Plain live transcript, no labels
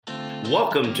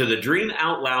Welcome to the Dream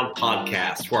Out Loud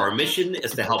podcast, where our mission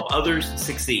is to help others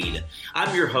succeed.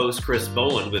 I'm your host, Chris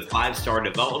Bowen with 5-Star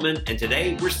Development, and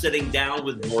today we're sitting down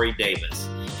with Maury Davis.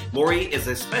 Maury is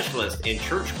a specialist in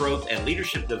church growth and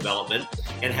leadership development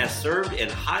and has served in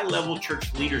high-level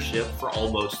church leadership for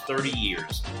almost 30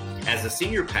 years. As a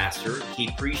senior pastor, he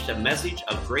preached a message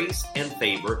of grace and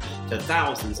favor to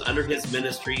thousands under his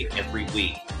ministry every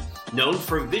week. Known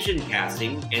for vision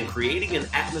casting and creating an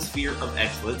atmosphere of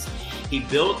excellence, he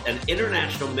built an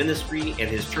international ministry and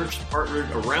his church partnered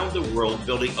around the world,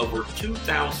 building over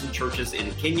 2,000 churches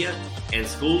in Kenya and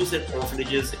schools and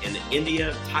orphanages in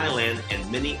India, Thailand,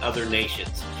 and many other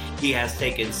nations. He has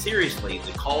taken seriously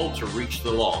the call to reach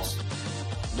the lost.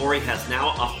 Maury has now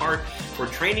a heart for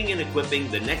training and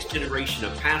equipping the next generation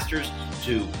of pastors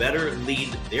to better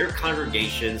lead their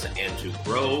congregations and to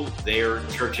grow their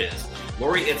churches.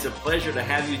 Maury, it's a pleasure to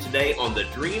have you today on the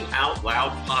Dream Out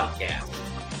Loud podcast.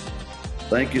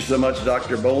 Thank you so much,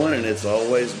 Dr. Bowen, and it's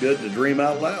always good to dream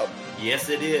out loud. Yes,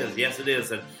 it is. Yes, it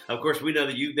is. And of course, we know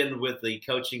that you've been with the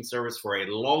coaching service for a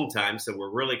long time, so we're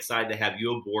really excited to have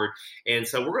you aboard. And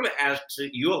so we're going to ask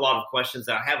you a lot of questions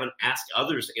that I haven't asked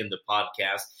others in the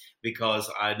podcast, because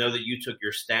I know that you took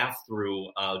your staff through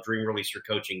Dream Releaser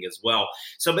coaching as well.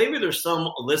 So maybe there's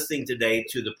some listening today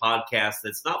to the podcast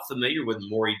that's not familiar with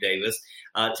Maury Davis.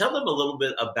 Tell them a little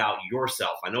bit about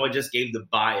yourself. I know I just gave the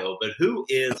bio, but who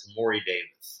is Maury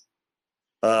Davis?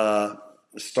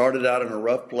 Started out in a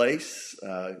rough place,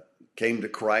 came to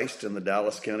Christ in the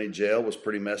Dallas County Jail, was a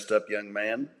pretty messed up young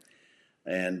man,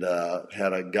 and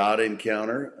had a God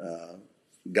encounter,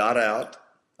 got out,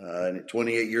 and at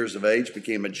 28 years of age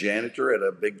became a janitor at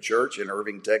a big church in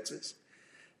Irving, Texas,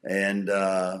 and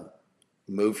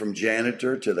moved from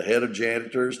janitor to the head of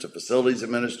janitors to facilities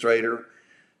administrator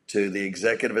to the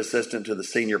executive assistant to the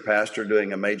senior pastor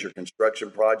doing a major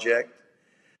construction project,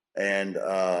 and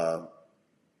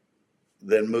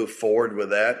then moved forward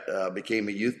with that, became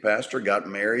a youth pastor, got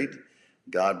married.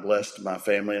 God blessed my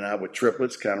family and I with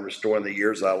triplets, kind of restoring the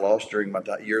years I lost during my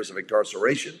years of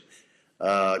incarceration.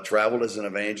 Traveled as an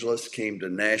evangelist, came to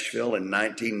Nashville in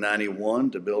 1991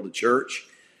 to build a church,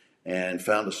 and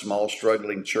found a small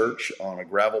struggling church on a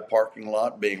gravel parking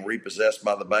lot being repossessed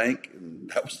by the bank.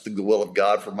 And that was the will of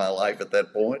God for my life at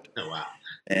that point. Oh, wow.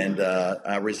 And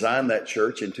I resigned that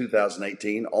church in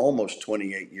 2018, almost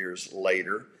 28 years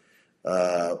later.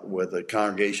 With a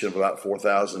congregation of about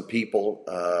 4,000 people,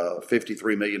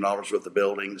 $53 million worth of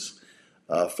buildings,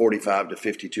 45 to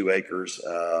 52 acres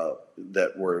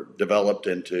that were developed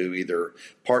into either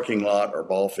parking lot or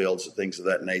ball fields and things of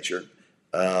that nature.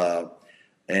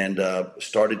 And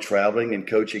started traveling and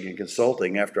coaching and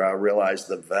consulting after I realized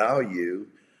the value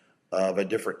of a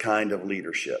different kind of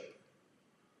leadership.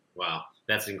 Wow.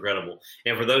 That's incredible.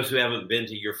 And for those who haven't been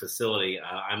to your facility,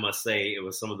 I must say it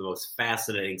was some of the most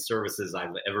fascinating services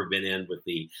I've ever been in, with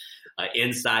the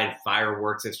inside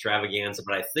fireworks extravaganza.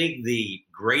 But I think the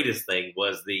greatest thing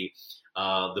was the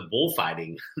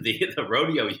bullfighting, the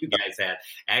rodeo you guys had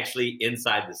actually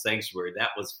inside the sanctuary. That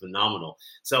was phenomenal.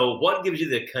 So what gives you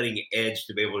the cutting edge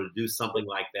to be able to do something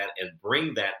like that and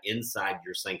bring that inside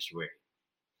your sanctuary?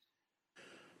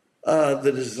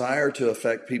 The desire to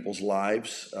affect people's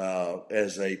lives.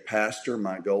 As a pastor,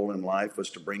 my goal in life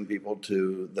was to bring people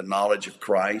to the knowledge of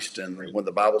Christ. And when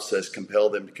the Bible says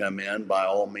compel them to come in, by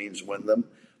all means win them.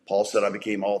 Paul said, I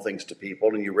became all things to people.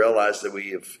 And you realize that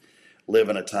we live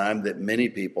in a time that many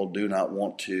people do not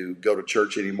want to go to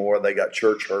church anymore. They got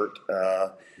church hurt.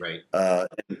 Right.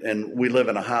 And we live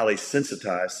in a highly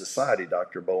sensitized society,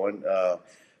 Dr. Bowen.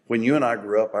 When you and I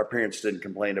grew up, our parents didn't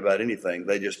complain about anything.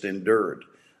 They just endured.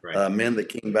 Right. Men that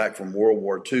came back from World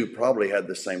War II probably had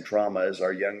the same trauma as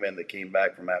our young men that came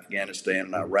back from Afghanistan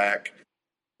and Iraq.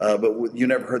 But you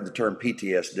never heard the term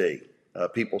PTSD.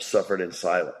 People suffered in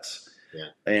silence. Yeah.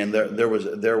 And there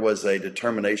was a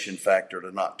determination factor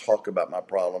to not talk about my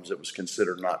problems. It was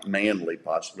considered not manly,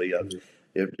 possibly.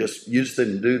 You just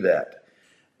didn't do that.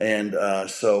 And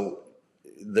so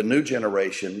the new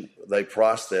generation, they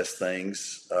process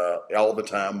things all the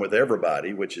time with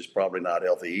everybody, which is probably not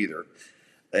healthy either.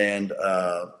 And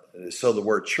so the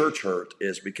word church hurt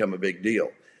has become a big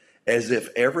deal, as if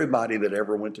everybody that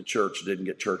ever went to church didn't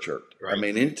get church hurt. Right. I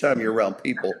mean, anytime you're around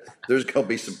people, there's going to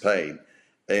be some pain.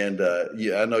 And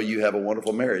I know you have a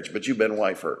wonderful marriage, but you've been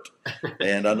wife hurt.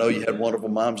 And I know you had wonderful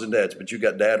moms and dads, but you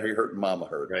got dad who hurt and mama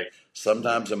hurt. Right.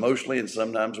 Sometimes emotionally and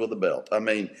sometimes with a belt. I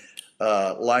mean,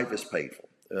 life is painful.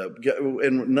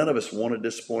 And none of us want to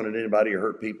disappoint anybody or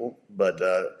hurt people, but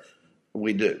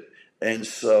we do. And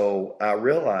so I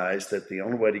realized that the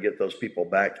only way to get those people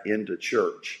back into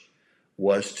church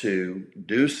was to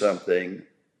do something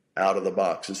out of the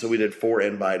box. And so we did 4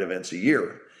 invite events a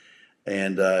year.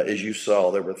 And as you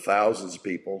saw, there were thousands of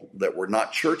people that were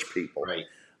not church people, Right.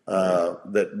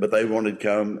 But they wanted to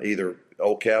come. Either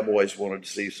old cowboys wanted to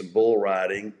see some bull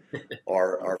riding,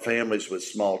 or families with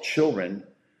small children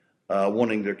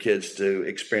wanting their kids to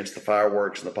experience the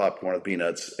fireworks and the popcorn and the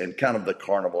peanuts and kind of the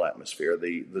carnival atmosphere,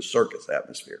 the circus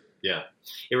atmosphere. Yeah.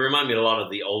 It reminded me a lot of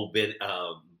the old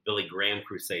Billy Graham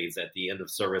crusades at the end of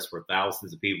service, where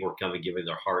thousands of people were coming, giving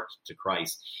their hearts to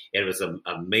Christ. And it was an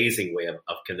amazing way of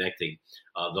connecting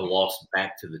the lost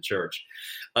back to the church.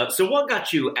 So what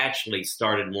got you actually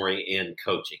started, Maury, in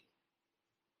coaching?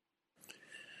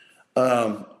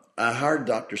 I hired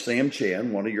Dr. Sam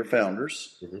Chan, one of your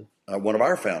founders, one of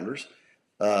our founders,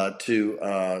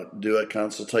 to do a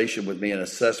consultation with me, an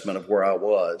assessment of where I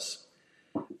was.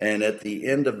 And at the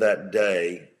end of that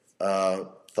day,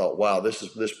 thought, wow,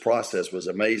 this process was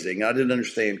amazing. I didn't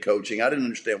understand coaching. I didn't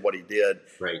understand what he did.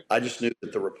 Right. I just knew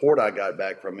that the report I got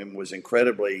back from him was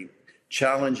incredibly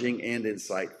challenging and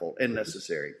insightful and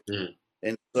necessary.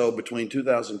 And so between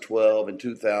 2012 and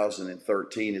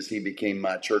 2013, as he became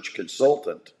my church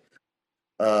consultant,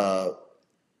 I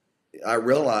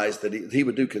realized that he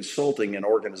would do consulting and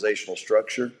organizational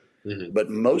structure, but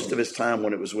most of his time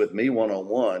when it was with me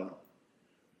one-on-one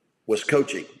was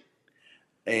coaching.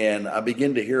 And I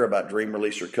began to hear about Dream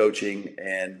Releaser coaching,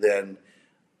 and then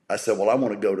I said, well, I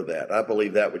want to go to that. I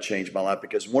believe that would change my life,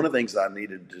 because one of the things I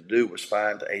needed to do was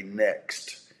find a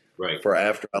next for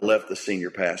after I left the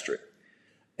senior pastorate.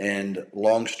 And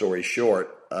long story short,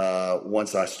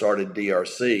 once I started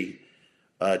DRC,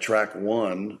 track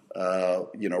 1,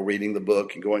 reading the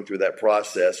book and going through that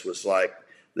process was like,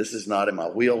 this is not in my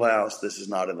wheelhouse. This is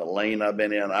not in the lane I've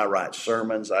been in. I write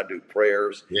sermons. I do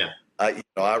prayers. Yeah. I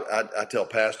tell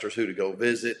pastors who to go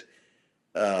visit.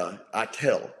 I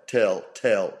tell.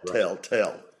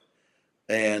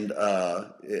 And,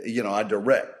 I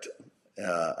direct.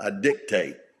 I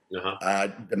dictate.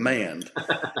 I demand.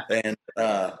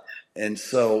 And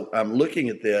so I'm looking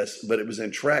at this, but it was in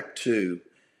track 2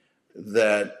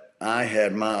 that I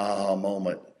had my aha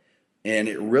moment. And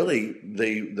it really,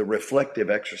 the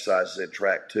reflective exercises in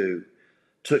track 2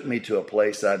 took me to a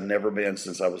place I'd never been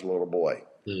since I was a little boy.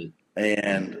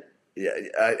 And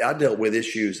I dealt with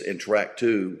issues in track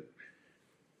 2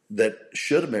 that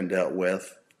should have been dealt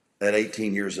with at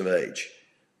 18 years of age,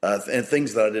 and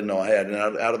things that I didn't know I had. And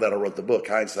out of that, I wrote the book,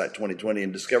 Hindsight 2020,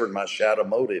 and discovered my shadow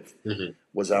motive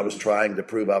was I was trying to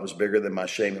prove I was bigger than my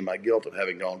shame and my guilt of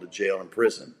having gone to jail and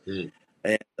prison.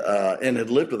 And had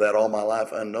lived with that all my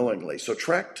life unknowingly. So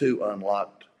track 2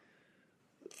 unlocked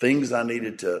things I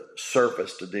needed to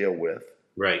surface to deal with.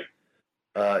 Right.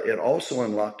 It also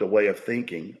unlocked a way of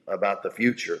thinking about the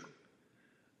future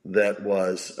that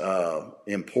was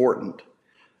important.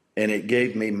 And it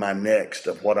gave me my next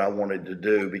of what I wanted to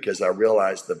do, because I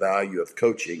realized the value of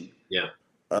coaching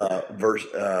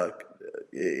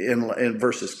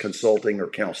versus consulting or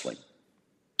counseling.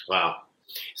 Wow.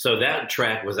 So that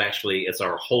track was actually, it's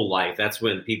our whole life. That's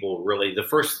when people really, the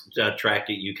first track,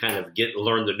 you kind of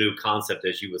learn the new concept,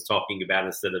 as you was talking about,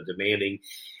 instead of demanding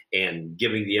and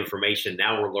giving the information.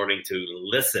 Now we're learning to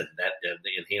listen,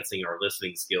 enhancing our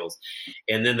listening skills.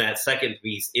 And then that second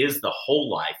piece is the whole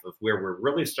life, of where we're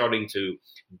really starting to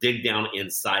dig down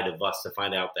inside of us to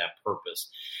find out that purpose.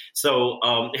 So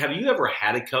have you ever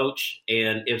had a coach?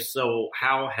 And if so,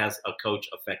 how has a coach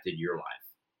affected your life?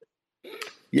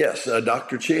 Yes,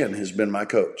 Dr. Chan has been my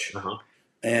coach.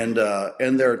 And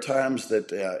there are times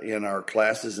that in our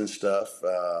classes and stuff,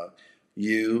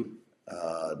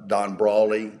 Don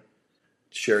Brawley,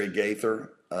 Sherry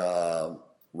Gaither,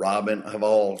 Robin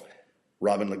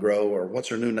LeGros, or what's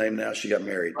her new name now? She got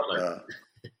married. Butler.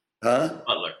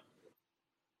 Butler.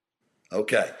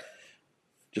 Okay.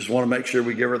 Just want to make sure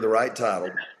we give her the right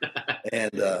title.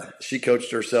 And she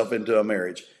coached herself into a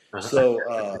marriage. So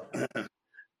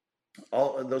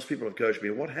all of those people have coached me.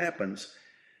 What happens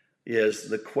is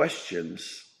the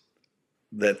questions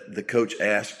that the coach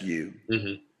asks you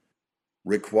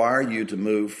require you to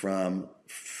move from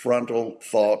frontal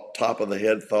thought, top of the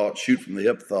head thought, shoot from the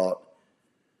hip thought.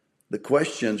 The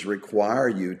questions require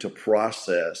you to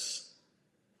process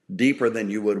deeper than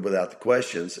you would without the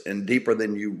questions, and deeper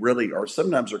than you really are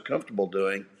sometimes are comfortable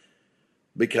doing,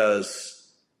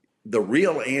 because the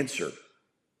real answer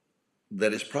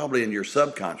that is probably in your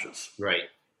subconscious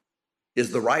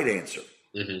is the right answer.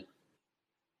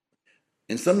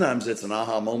 And sometimes it's an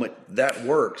aha moment that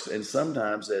works, and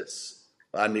sometimes it's,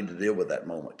 I need to deal with that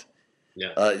moment.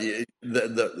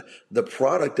 The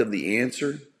product of the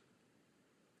answer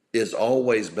is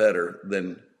always better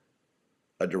than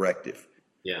a directive.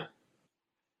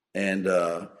 And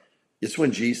It's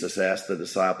when Jesus asked the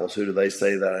disciples, "Who do they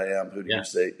say that I am? Who do Yeah. you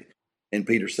say?" And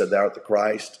Peter said, "Thou art the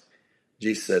Christ."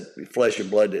 Jesus said, "Flesh and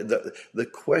blood." The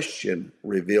question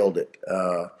revealed it.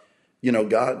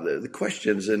 God, the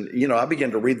questions, and I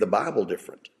began to read the Bible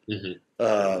different.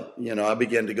 I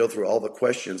began to go through all the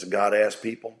questions God asked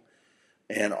people,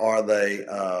 and are they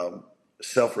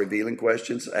self-revealing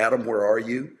questions? Adam, where are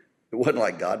you? It wasn't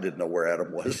like God didn't know where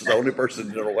Adam was. The only person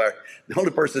who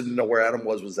didn't know where Adam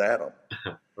was Adam.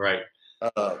 Right.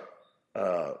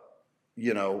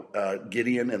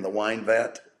 Gideon in the wine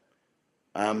vat.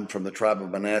 I'm from the tribe of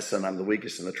Manasseh, and I'm the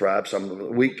weakest in the tribe. So I'm the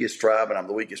weakest tribe, and I'm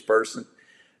the weakest person.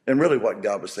 And really what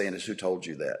God was saying is, who told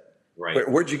you that? Right.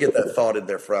 Where'd you get that thought in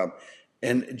there from?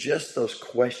 And just those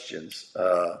questions.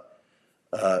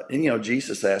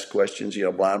 Jesus asked questions,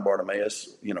 blind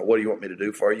Bartimaeus, what do you want me to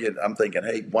do for you? And I'm thinking,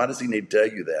 hey, why does he need to tell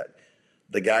you that?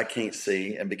 The guy can't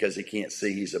see, and because he can't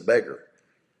see, he's a beggar.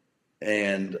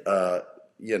 And,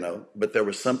 but there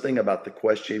was something about the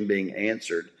question being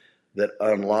answered that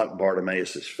unlocked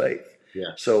Bartimaeus' faith.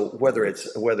 Yeah. So whether it's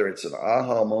an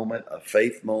aha moment, a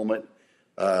faith moment,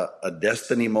 a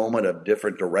destiny moment, a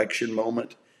different direction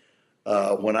moment,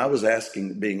 when I was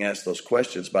being asked those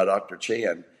questions by Dr.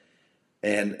 Chan,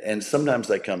 and sometimes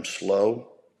they come slow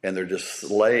and they're just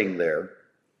laying there,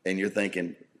 and you're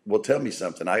thinking, well, tell me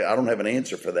something. I don't have an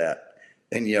answer for that.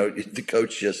 And, the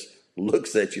coach just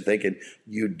looks at you thinking,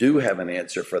 you do have an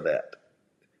answer for that.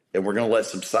 And we're going to let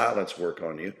some silence work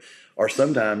on you. Or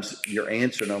sometimes you're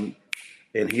answering them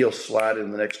and he'll slide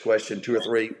in the next question 2 or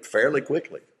 3 fairly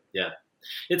quickly. Yeah.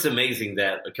 It's amazing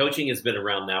that coaching has been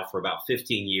around now for about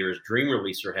 15 years. Dream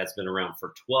Releaser has been around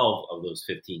for 12 of those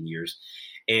 15 years.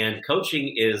 And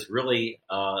coaching is really,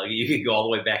 you can go all the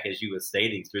way back, as you were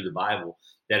stating, through the Bible,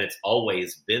 that it's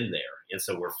always been there. And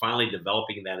so we're finally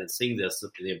developing that and seeing this,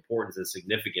 the importance and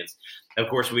significance. Of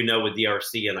course, we know with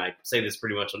DRC, and I say this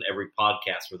pretty much on every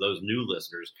podcast for those new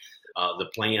listeners, the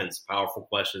plans, powerful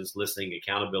questions, listening,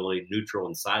 accountability, neutral,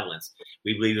 and silence.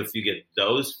 We believe if you get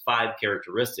those 5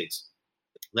 characteristics,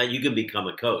 that you can become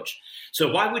a coach. So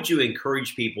why would you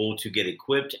encourage people to get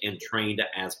equipped and trained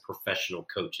as professional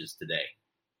coaches today?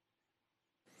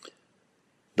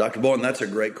 Dr. Bowen, that's a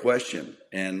great question.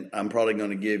 And I'm probably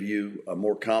going to give you a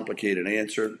more complicated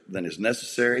answer than is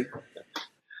necessary.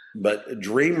 But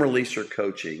dream releaser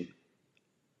coaching,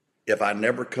 if I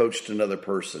never coached another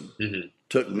person,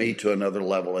 took me to another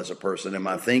level as a person in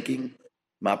my thinking,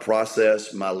 my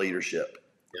process, my leadership.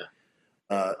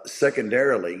 Yeah.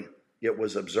 Secondarily, it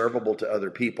was observable to other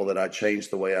people that I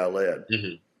changed the way I led.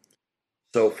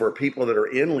 So for people that are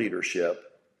in leadership,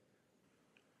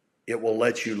 it will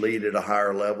let you lead at a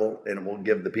higher level, and it will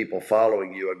give the people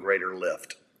following you a greater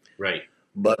lift. Right.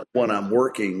 But when I'm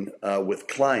working with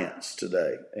clients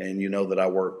today, and you know that I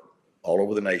work all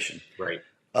over the nation, right?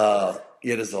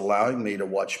 It is allowing me to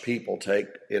watch people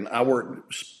and I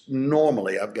work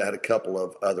normally, I've got a couple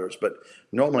of others, but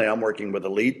normally I'm working with a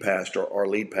lead pastor or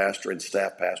lead pastor and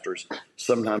staff pastors,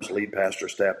 sometimes lead pastor,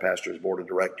 staff pastors, board of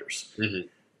directors.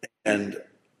 And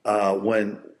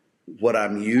what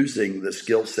I'm using, the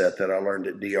skill set that I learned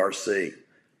at DRC,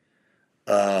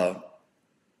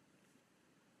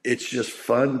 it's just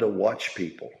fun to watch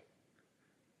people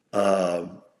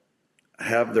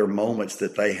have their moments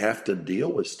that they have to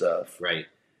deal with stuff. Right.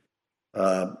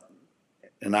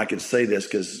 And I can say this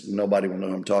because nobody will know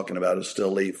who I'm talking about. It'll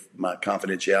still leave my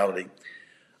confidentiality.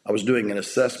 I was doing an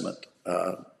assessment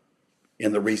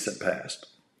in the recent past,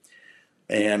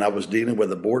 and I was dealing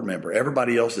with a board member.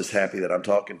 Everybody else is happy that I'm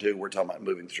talking to. We're talking about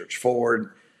moving the church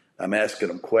forward. I'm asking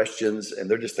them questions, and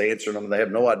they're just answering them. They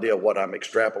have no idea what I'm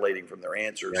extrapolating from their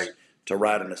answers to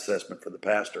write an assessment for the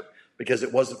pastor, because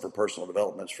it wasn't for personal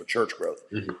development, it's for church growth.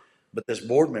 But this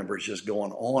board member is just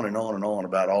going on and on and on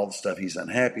about all the stuff he's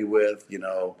unhappy with.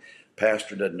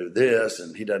 Pastor doesn't do this,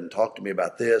 and he doesn't talk to me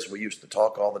about this. We used to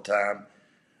talk all the time.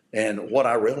 And what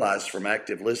I realized from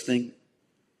active listening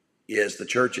is the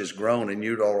church has grown, and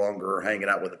you no longer are hanging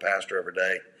out with the pastor every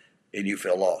day, and you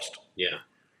feel lost. Yeah.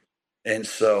 And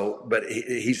so, but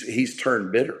he's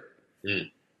turned bitter,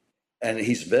 and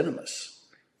he's venomous.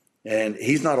 And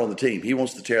he's not on the team. He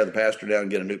wants to tear the pastor down and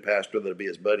get a new pastor that'll be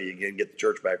his buddy again, get the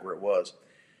church back where it was.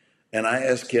 And I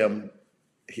asked him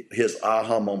his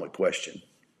aha moment question.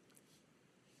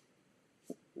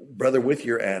 Brother, with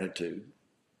your attitude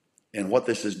and what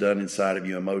this has done inside of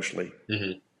you emotionally,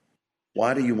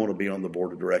 why do you want to be on the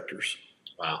board of directors?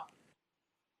 Wow.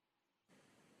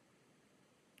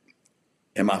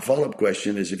 And my follow-up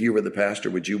question is, if you were the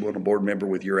pastor, would you want a board member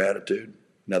with your attitude?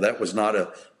 Now, that was not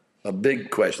a big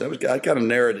question. I kind of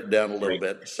narrowed it down a little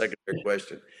bit, secondary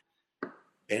question.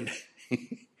 And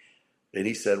And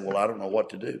he said, well, I don't know what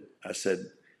to do. I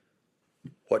said,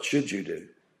 what should you do?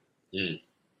 Mm.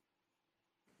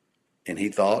 And he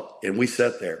thought, and we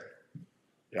sat there.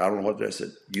 I don't know what to do. I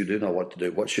said, you do know what to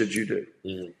do. What should you do?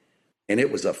 Mm-hmm. And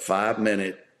it was a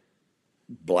 5-minute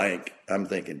blank. I'm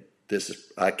thinking,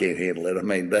 I can't handle it. I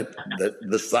mean, that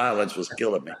the silence was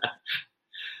killing me.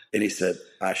 And he said,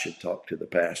 I should talk to the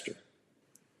pastor.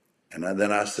 And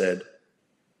then I said,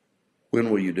 when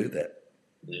will you do that?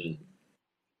 Mm-hmm.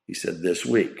 He said, this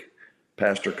week.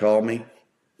 Pastor called me.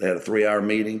 They had a 3-hour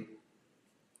meeting.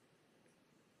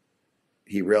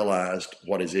 He realized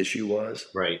what his issue was.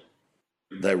 Right.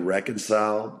 They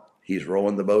reconciled. He's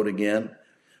rowing the boat again.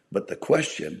 But the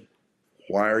question,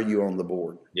 why are you on the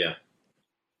board? Yeah.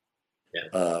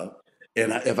 Yeah.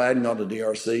 And if I hadn't gone to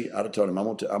DRC, I'd have told him, I'm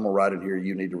going to write in here,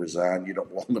 you need to resign. You don't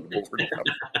belong on the board.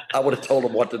 I would have told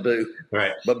him what to do.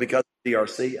 Right. But because of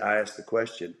DRC, I asked the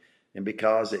question. And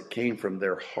because it came from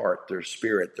their heart, their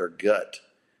spirit, their gut,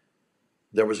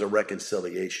 there was a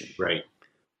reconciliation. Right.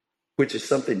 Which is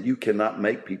something you cannot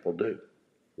make people do.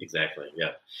 Exactly.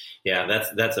 Yeah. Yeah.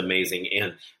 That's amazing.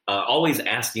 And always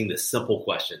asking the simple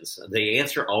questions. The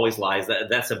answer always lies.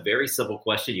 That's a very simple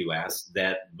question you asked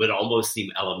that would almost seem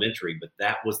elementary, but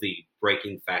that was the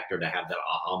breaking factor to have that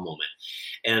aha moment.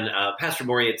 And Pastor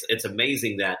Maury, it's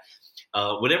amazing that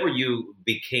whenever you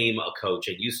became a coach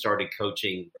and you started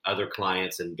coaching other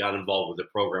clients and got involved with the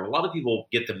program, a lot of people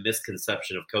get the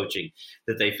misconception of coaching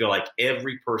that they feel like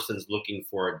every person's looking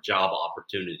for a job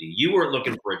opportunity. You weren't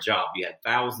looking for a job. You had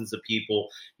thousands of people.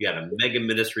 You had a mega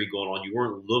ministry going on. You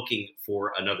weren't looking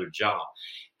for another job.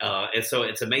 And so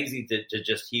it's amazing to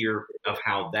just hear of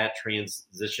how that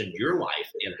transitioned your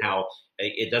life and how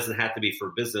it doesn't have to be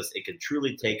for business. It can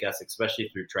truly take us, especially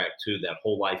through track 2, that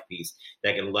whole life piece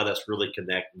that can let us really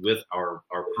connect with our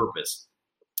purpose.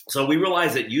 So we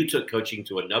realized that you took coaching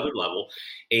to another level.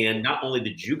 And not only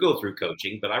did you go through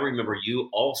coaching, but I remember you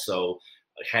also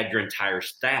had your entire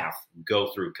staff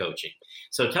go through coaching.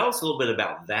 So tell us a little bit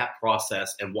about that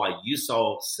process and why you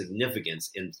saw significance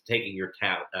in taking your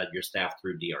staff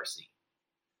through DRC.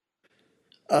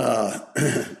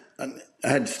 I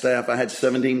had staff. I had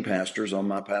 17 pastors on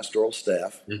my pastoral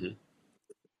staff.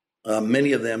 Mm-hmm.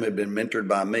 Many of them had been mentored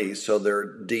by me, so their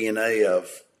DNA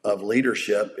of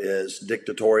leadership is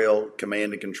dictatorial,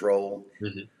 command and control.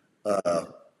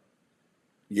 Mm-hmm.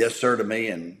 Yes, sir, to me,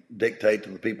 and dictate to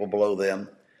the people below them.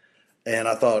 And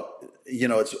I thought,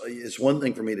 it's one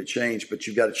thing for me to change, but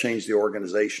you've got to change the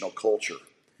organizational culture.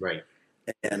 Right.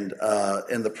 And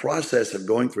the process of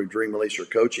going through Dream Releaser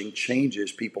coaching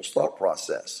changes people's thought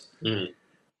process. Mm-hmm.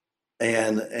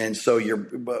 And so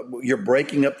you're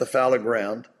breaking up the fallow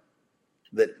ground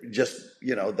that just,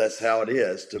 that's how it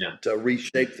is to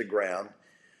reshape the ground.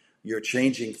 You're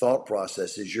changing thought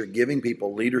processes. You're giving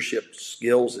people leadership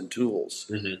skills and tools.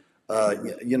 Mm-hmm.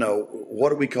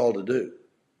 What are we called to do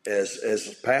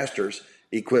as pastors?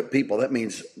 Equip people. That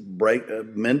means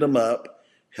mend them up,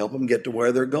 help them get to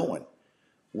where they're going.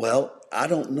 Well, I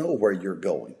don't know where you're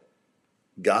going.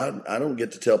 God, I don't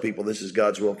get to tell people this is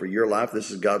God's will for your life. This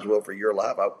is God's will for your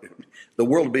life. The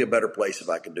world would be a better place if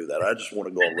I could do that. I just want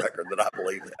to go on record that I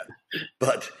believe that.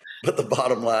 But the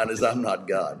bottom line is I'm not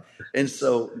God. And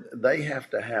so they have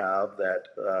to have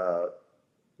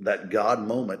that God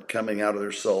moment coming out of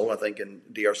their soul. I think in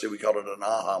DRC we call it an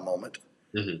aha moment.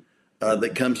 Mm-hmm.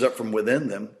 That comes up from within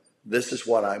them. This is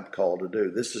what I'm called to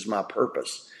do. This is my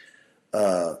purpose. There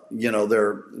are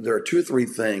 2 or 3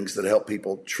 things that help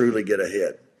people truly get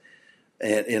ahead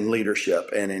and in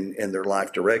leadership and in their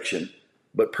life direction.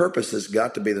 But purpose has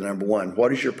got to be the number one.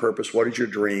 What is your purpose? What is your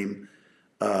dream?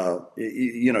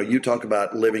 You talk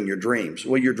about living your dreams.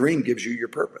 Well, your dream gives you your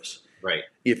purpose. Right.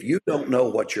 If you don't know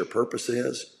what your purpose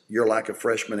is, you're like a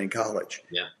freshman in college.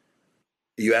 Yeah.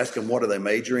 You ask them, what are they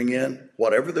majoring in?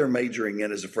 Whatever they're majoring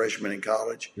in as a freshman in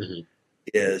college, mm-hmm.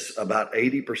 is about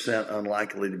 80%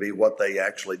 unlikely to be what they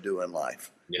actually do in life.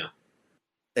 Yeah.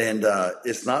 And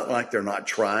it's not like they're not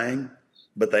trying,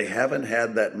 but they haven't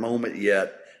had that moment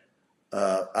yet.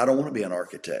 I don't want to be an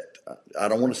architect. I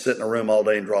don't want to sit in a room all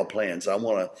day and draw plans. I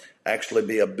want to actually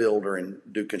be a builder and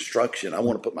do construction. I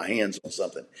want to put my hands on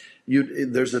something.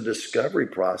 There's a discovery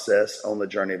process on the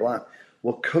journey of life.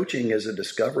 Well, coaching is a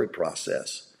discovery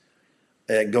process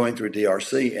going through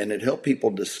DRC, and it helped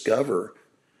people discover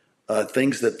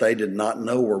things that they did not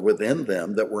know were within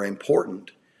them that were important,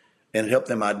 and help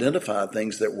them identify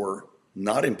things that were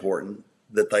not important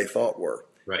that they thought were.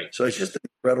 Right. So it's just an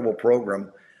incredible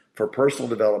program for personal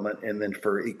development and then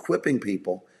for equipping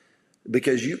people,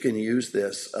 because you can use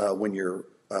this when you're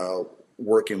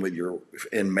working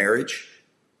in marriage.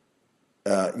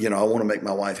 I want to make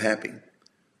my wife happy.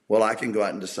 Well, I can go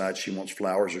out and decide she wants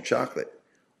flowers or chocolate.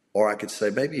 Or I could say,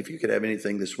 baby, if you could have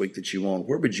anything this week that you want,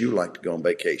 where would you like to go on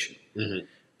vacation?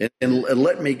 Mm-hmm. And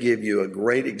let me give you a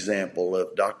great example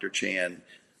of Dr. Chan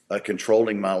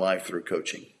controlling my life through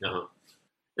coaching.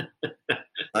 Uh-huh.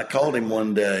 I called him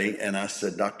one day and I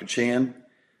said, Dr. Chan,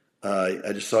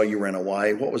 I just saw you were in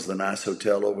Hawaii. What was the nice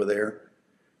hotel over there?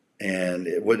 And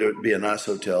would it be a nice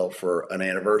hotel for an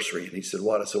anniversary? And he said,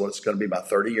 what? I said, well, it's going to be my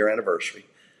 30-year anniversary.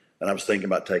 And I was thinking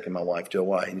about taking my wife to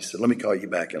Hawaii. And he said, let me call you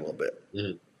back in a little bit.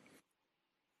 Mm-hmm.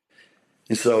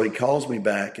 And so he calls me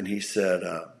back and he said,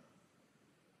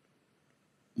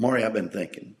 Maury, I've been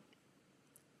thinking,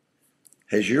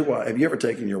 have you ever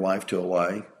taken your wife to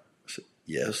Hawaii? I said,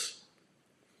 yes.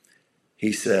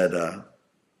 He said,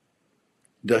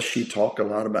 does she talk a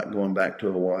lot about going back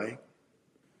to Hawaii?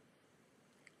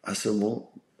 I said,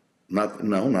 well,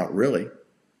 not really.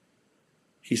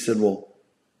 He said, well,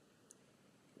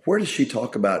 where does she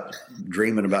talk about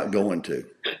dreaming about going to?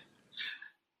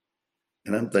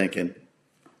 And I'm thinking,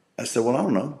 I said, well, I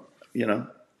don't know.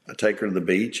 I take her to the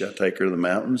beach. I take her to the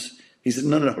mountains. He said,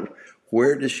 no.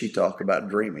 Where does she talk about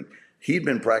dreaming? He'd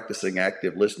been practicing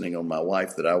active listening on my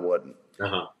wife that I wasn't.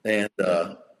 Uh-huh. And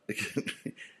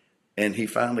and he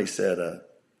finally said,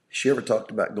 she ever talked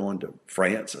about going to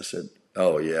France? I said,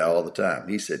 oh, yeah, all the time.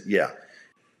 He said, yeah.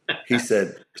 He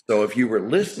said, so if you were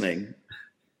listening,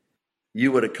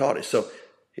 you would have caught it. So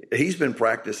he's been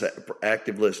practicing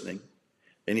active listening.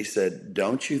 And he said,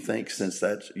 don't you think since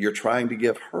you're trying to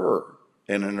give her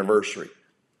an anniversary?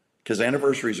 Because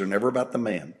anniversaries are never about the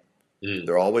man. Mm.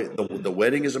 They're always, the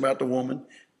wedding is about the woman,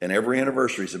 and every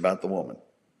anniversary is about the woman.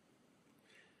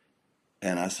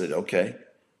 And I said, okay.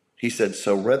 He said,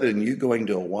 so rather than you going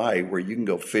to Hawaii where you can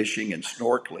go fishing and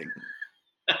snorkeling.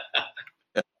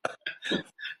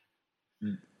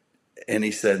 And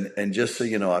he said, and just so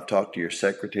you know, I've talked to your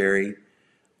secretary.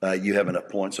 You have enough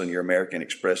points on your American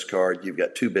Express card. You've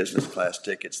got 2 business class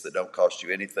tickets that don't cost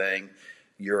you anything.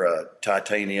 You're a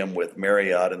titanium with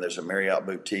Marriott, and there's a Marriott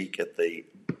boutique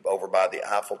over by the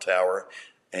Eiffel Tower,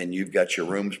 and you've got your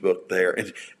rooms booked there.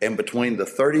 And between the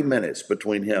 30 minutes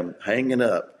between him hanging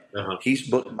up, uh-huh. He's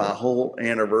booked my whole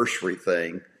anniversary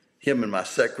thing, him and my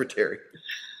secretary.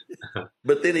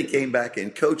 But then he came back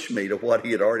and coached me to what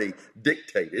he had already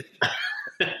dictated.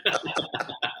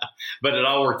 But it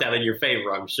all worked out in your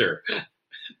favor, I'm sure.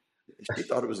 She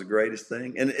thought it was the greatest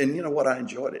thing. And you know what? I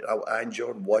enjoyed it. I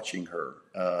enjoyed watching her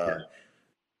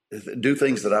do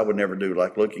things that I would never do,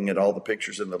 like looking at all the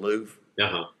pictures in the Louvre.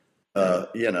 Uh-huh.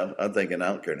 I'm thinking I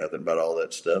don't care nothing about all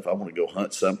that stuff. I want to go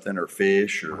hunt something or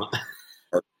fish or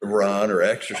or run or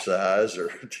exercise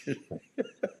or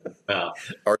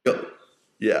or go.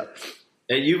 Yeah.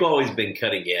 And you've always been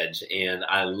cutting edge, and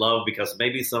I love, because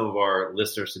maybe some of our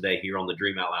listeners today here on the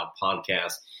Dream Out Loud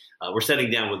podcast, we're sitting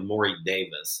down with Maury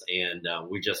Davis, and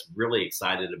we're just really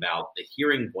excited about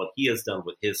hearing what he has done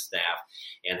with his staff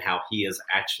and how he has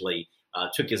actually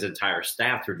took his entire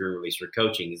staff through Dream Release for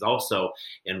coaching. He's also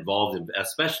involved in a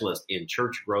specialist in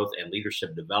church growth and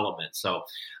leadership development. So,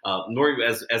 Maury,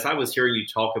 as I was hearing you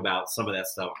talk about some of that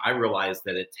stuff, I realized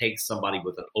that it takes somebody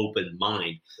with an open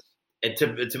mind and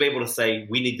to be able to say,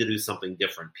 we need to do something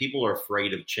different. People are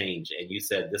afraid of change. And you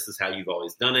said, this is how you've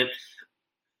always done it.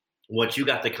 Once you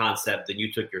got the concept, then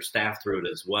you took your staff through it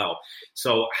as well.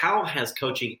 So how has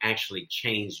coaching actually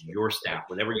changed your staff?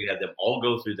 Whenever you had them all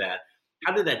go through that,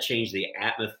 how did that change the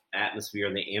atmosphere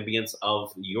and the ambience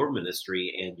of your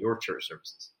ministry and your church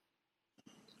services?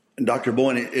 Dr.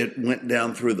 Boyne, it went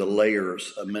down through the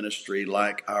layers of ministry,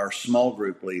 like our small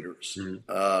group leaders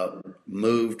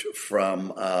moved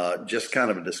from just kind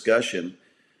of a discussion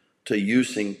to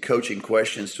using coaching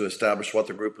questions to establish what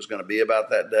the group was going to be about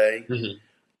that day.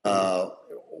 Mm-hmm.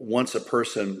 Once a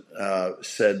person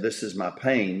said, this is my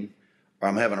pain, or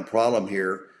I'm having a problem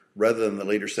here, rather than the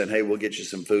leader saying, hey, we'll get you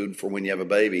some food for when you have a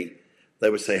baby, they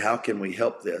would say, how can we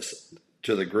help this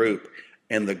to the group?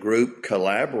 And the group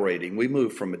collaborating, we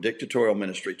moved from a dictatorial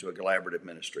ministry to a collaborative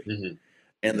ministry. Mm-hmm.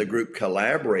 And the group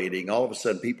collaborating, all of a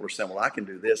sudden people are saying, well, I can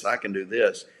do this, I can do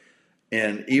this.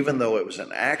 And even though it was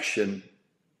an action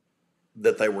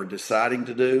that they were deciding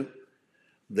to do,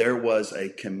 there was a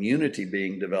community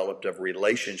being developed of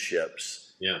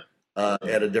relationships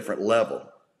at a different level.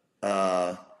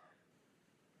 It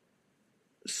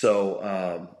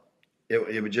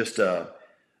was just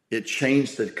it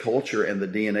changed the culture and the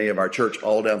DNA of our church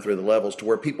all down through the levels to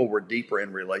where people were deeper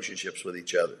in relationships with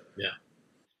each other. Yeah.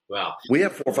 Wow. We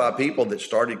have 4 or 5 people that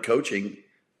started coaching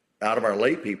out of our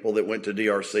lay people that went to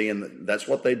DRC, and that's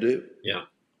what they do. Yeah.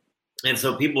 And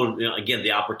so people, again,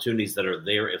 the opportunities that are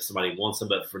there if somebody wants them,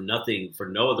 but for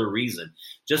no other reason,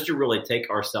 just to really take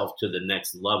ourselves to the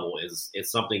next level is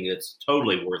something that's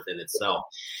totally worth in itself.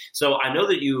 So I know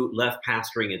that you left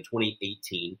pastoring in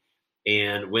 2018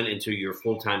 and went into your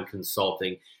full-time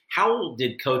consulting. How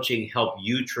did coaching help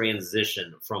you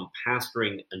transition from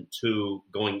pastoring into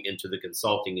going into the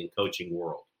consulting and coaching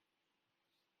world?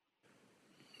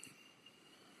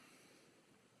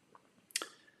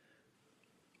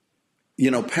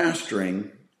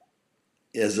 Pastoring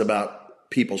is about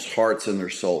people's hearts and their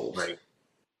souls, right,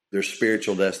 their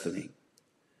spiritual destiny.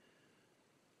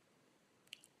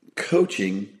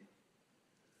 Coaching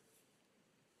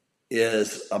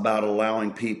is about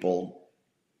allowing people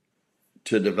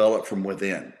to develop from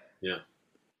within. Yeah.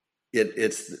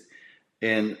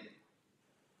 And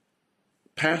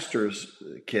pastors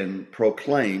can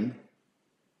proclaim,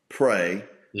 pray,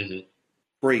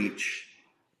 preach,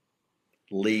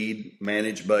 lead,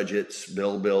 manage budgets,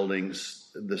 build buildings,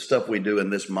 the stuff we do in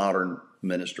this modern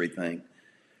ministry thing.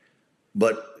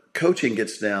 But coaching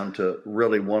gets down to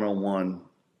really one-on-one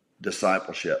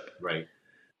discipleship. Right.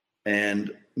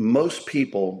 And most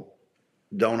people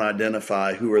don't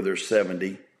identify who are their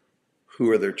 70,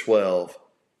 who are their 12,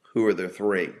 who are their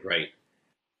 3. Right.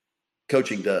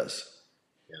 Coaching does.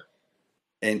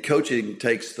 Yeah. And coaching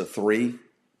takes the 3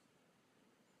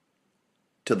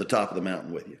 to the top of the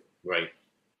mountain with you. Right.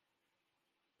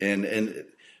 And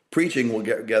preaching will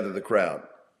gather the crowd.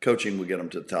 Coaching will get them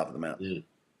to the top of the mountain.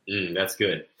 That's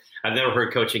good. I've never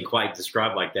heard coaching quite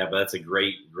described like that, but that's a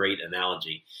great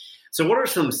analogy. So what are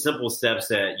some simple steps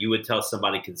that you would tell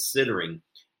somebody considering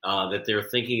that they're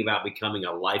thinking about becoming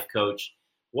a life coach?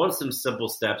 What are some simple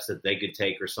steps that they could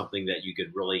take or something that you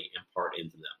could really impart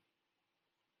into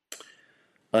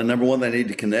them? Number 1, they need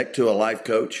to connect to a life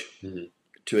coach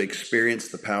to experience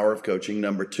the power of coaching.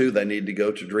 Number 2, they need to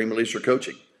go to Dream Releaser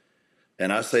Coaching.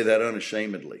 And I say that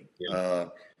unashamedly. Yeah.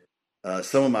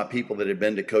 Some of my people that had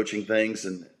been to coaching things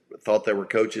and thought they were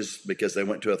coaches because they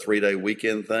went to a 3-day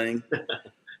weekend thing.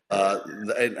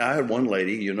 And I had one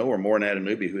lady, you know her, Maury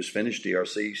Davis, who's finished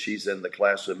DRC. She's in the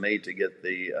class with me to get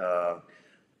the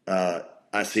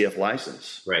ICF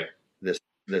license. Right.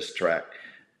 This track.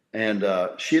 And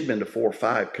she had been to 4 or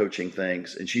 5 coaching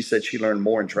things, and she said she learned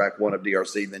more in track 1 of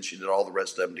DRC than she did all the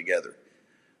rest of them together.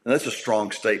 And that's a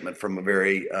strong statement from a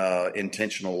very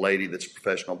intentional lady that's a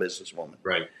professional businesswoman.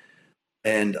 Right.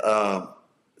 And the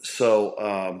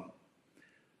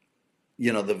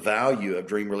value of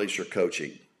Dream Releaser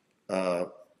Coaching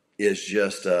is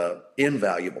just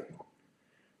invaluable.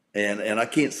 And I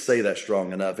can't say that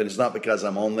strong enough. And it's not because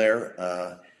I'm on there.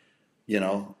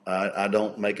 I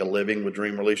don't make a living with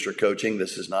Dream Releaser Coaching.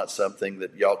 This is not something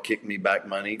that y'all kick me back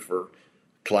money for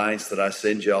clients that I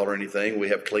send y'all or anything. We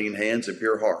have clean hands and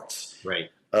pure hearts.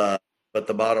 Right. But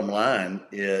the bottom line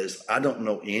is I don't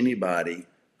know anybody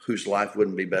whose life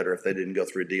wouldn't be better if they didn't go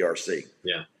through DRC.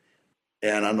 Yeah.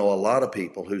 And I know a lot of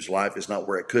people whose life is not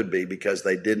where it could be because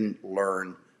they didn't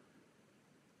learn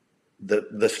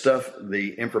the stuff,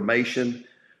 the information.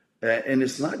 And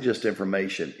it's not just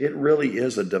information. It really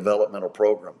is a developmental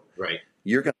program. Right.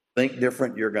 You're going to think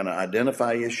different. You're going to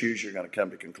identify issues. You're going to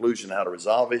come to conclusion how to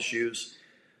resolve issues.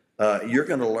 You're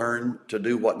going to learn to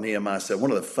do what Nehemiah said. One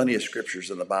of the funniest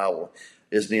scriptures in the Bible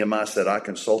is Nehemiah said, I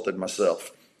consulted myself.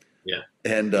 Yeah.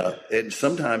 And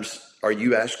sometimes are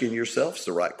you asking yourselves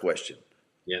the right question?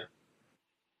 Yeah.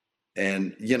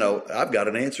 And, I've got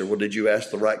an answer. Well, did you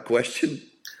ask the right question?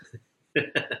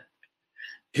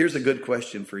 Here's a good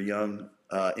question for young,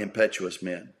 impetuous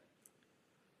men.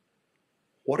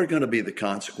 What are going to be the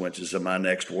consequences of my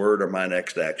next word or my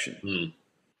next action?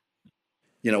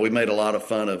 We made a lot of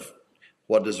fun of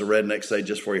what does a redneck say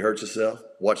just before he hurts himself?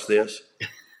 Watch this.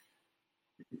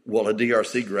 Well, a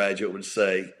DRC graduate would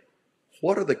say,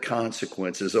 what are the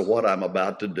consequences of what I'm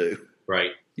about to do?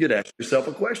 Right. You'd ask yourself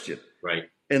a question. Right.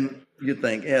 And you'd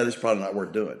think, this is probably not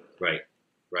worth doing. Right.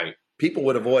 Right. People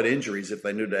would avoid injuries if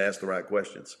they knew to ask the right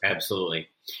questions. Absolutely.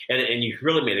 And you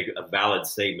really made a valid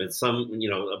statement. Some,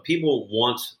 people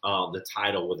want the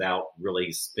title without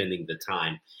really spending the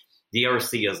time.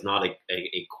 DRC is not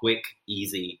a quick,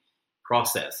 easy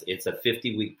process. It's a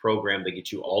 50-week program that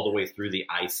gets you all the way through the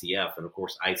ICF. And of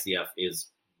course, ICF is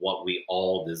what we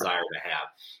all desire to have,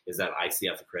 is that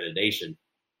ICF accreditation.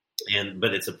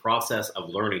 But it's a process of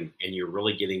learning, and you're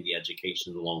really getting the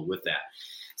education along with that.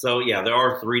 So, yeah, there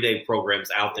are 3-day programs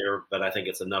out there, but I think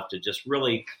it's enough to just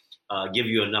really give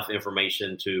you enough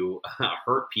information to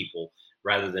hurt people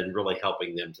rather than really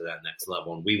helping them to that next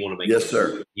level. And we want to make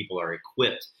sure that people are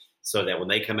equipped so that when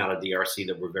they come out of DRC,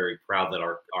 that we're very proud that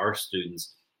our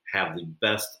students have the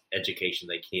best education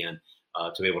they can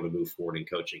to be able to move forward in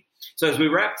coaching. So as we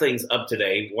wrap things up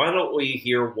today, why don't we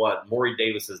hear what Maury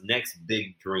Davis's next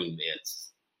big dream is?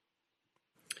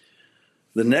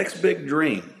 The next big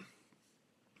dream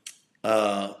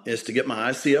is to get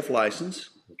my ICF license.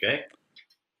 Okay.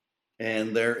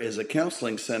 And there is a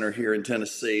counseling center here in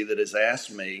Tennessee that has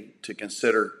asked me to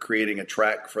consider creating a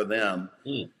track for them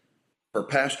for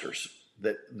pastors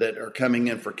that are coming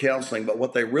in for counseling. But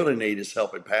what they really need is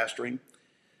help in pastoring,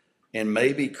 and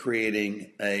maybe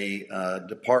creating a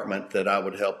department that I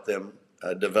would help them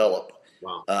develop.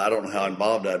 Wow. I don't know how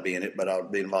involved I'd be in it, but I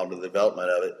would be involved in the development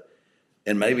of it.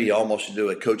 And maybe almost do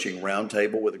a coaching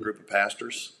roundtable with a group of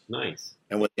pastors. Nice.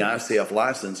 And with the ICF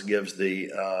license gives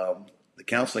the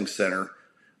counseling center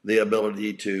the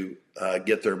ability to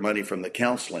get their money from the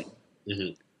counseling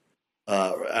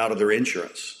out of their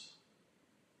insurance,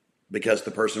 because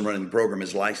the person running the program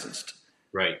is licensed.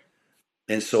 Right.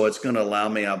 And so it's going to allow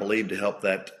me, I believe, to help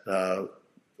that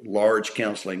large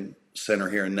counseling center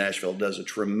here in Nashville. Does a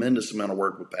tremendous amount of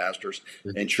work with pastors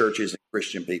and churches and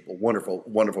Christian people. Wonderful,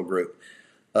 wonderful group.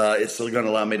 It's still going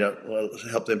to allow me to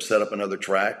help them set up another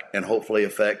track and hopefully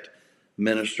affect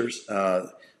ministers.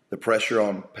 The pressure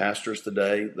on pastors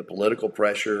today, the political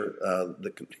pressure,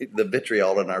 the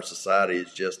vitriol in our society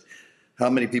is just how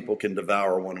many people can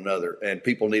devour one another. And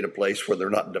people need a place where they're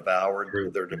not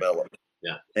devoured, they're developed.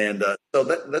 Yeah. And so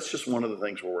that's just one of the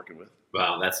things we're working with.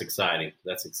 Wow, that's exciting.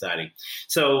 That's exciting.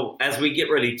 So as we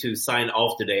get ready to sign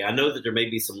off today, I know that there may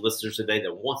be some listeners today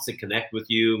that wants to connect with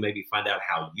you, maybe find out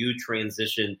how you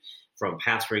transition from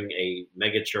pastoring a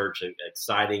mega church,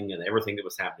 exciting, and everything that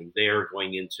was happening there,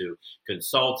 going into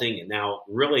consulting, and now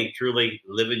really, truly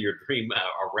living your dream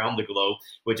around the globe,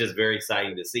 which is very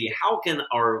exciting to see. How can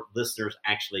our listeners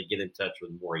actually get in touch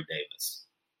with Maury Davis?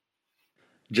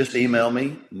 Just email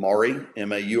me, Maury,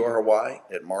 Maury,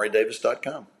 at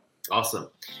MauryDavis.com. Awesome.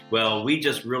 Well, we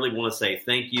just really want to say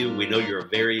thank you. We know you're a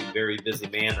very, very busy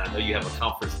man. I know you have a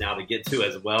conference now to get to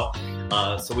as well.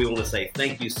 So we want to say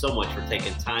thank you so much for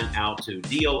taking time out to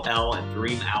DOL and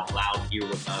Dream Out Loud here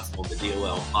with us on the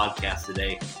DOL podcast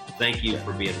today. Thank you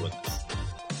for being with us.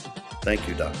 Thank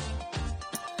you, Doc.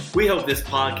 We hope this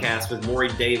podcast with Maury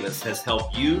Davis has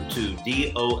helped you to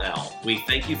DOL. We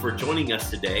thank you for joining us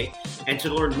today. And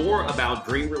to learn more about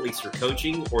Dream Releaser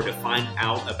Coaching, or to find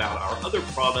out about our other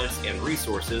products and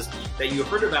resources that you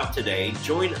heard about today,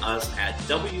 join us at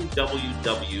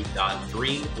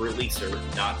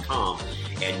www.dreamreleaser.com.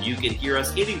 And you can hear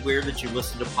us anywhere that you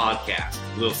listen to podcasts.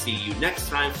 We'll see you next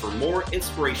time for more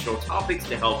inspirational topics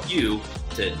to help you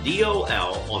to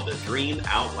DOL on the Dream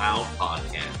Out Loud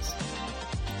podcast.